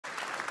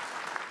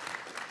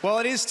Well,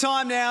 it is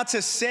time now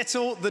to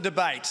settle the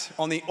debate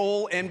on the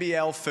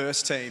All-NBL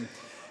first team.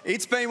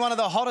 It's been one of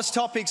the hottest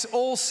topics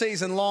all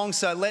season long,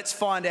 so let's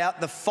find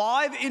out the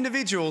 5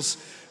 individuals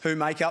who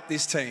make up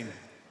this team.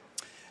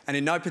 And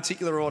in no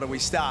particular order, we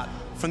start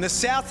from the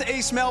South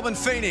East Melbourne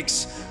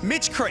Phoenix,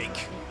 Mitch Creek.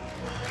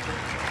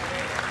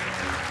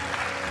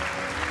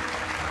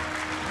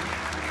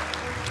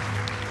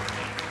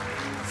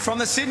 From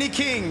the Sydney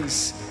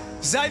Kings,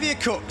 Xavier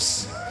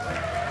Cooks.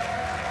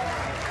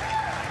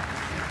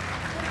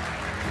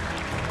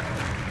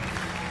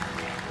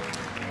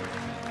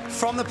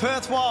 From the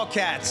Perth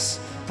Wildcats,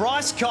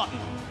 Bryce Cotton.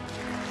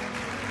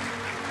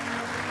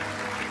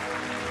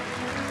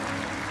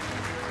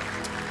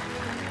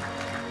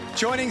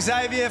 Joining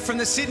Xavier from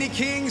the Sydney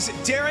Kings,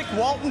 Derrick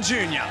Walton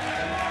Jr.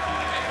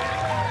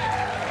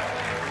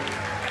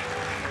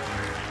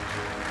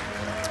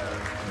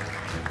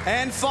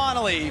 And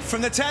finally,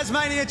 from the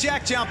Tasmania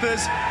Jack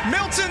Jumpers,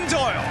 Milton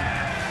Doyle.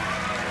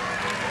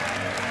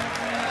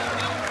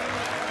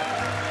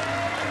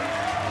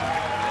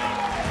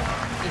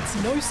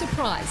 It's no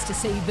surprise to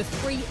see the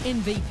 3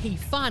 MVP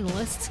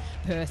finalists,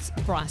 Perth's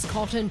Bryce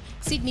Cotton,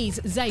 Sydney's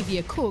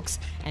Xavier Cooks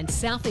and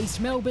South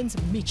East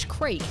Melbourne's Mitch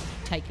Creek,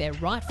 take their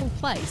rightful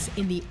place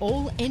in the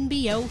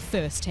All-NBL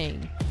first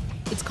team.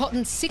 It's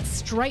Cotton's 6th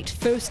straight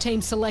first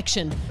team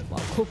selection,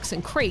 while Cooks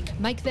and Creek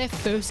make their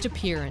first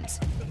appearance.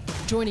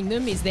 Joining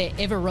them is their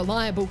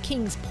ever-reliable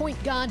Kings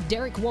point guard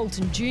Derrick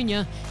Walton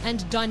Jr.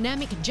 and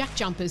dynamic Jack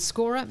Jumpers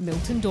scorer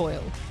Milton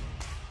Doyle.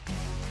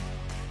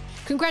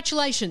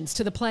 Congratulations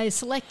to the players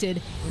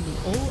selected in the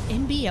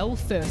All-NBL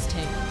first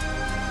team.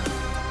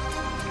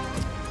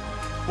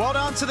 Well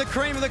done to the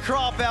cream of the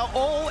crop, our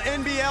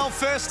All-NBL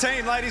first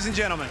team, ladies and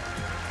gentlemen.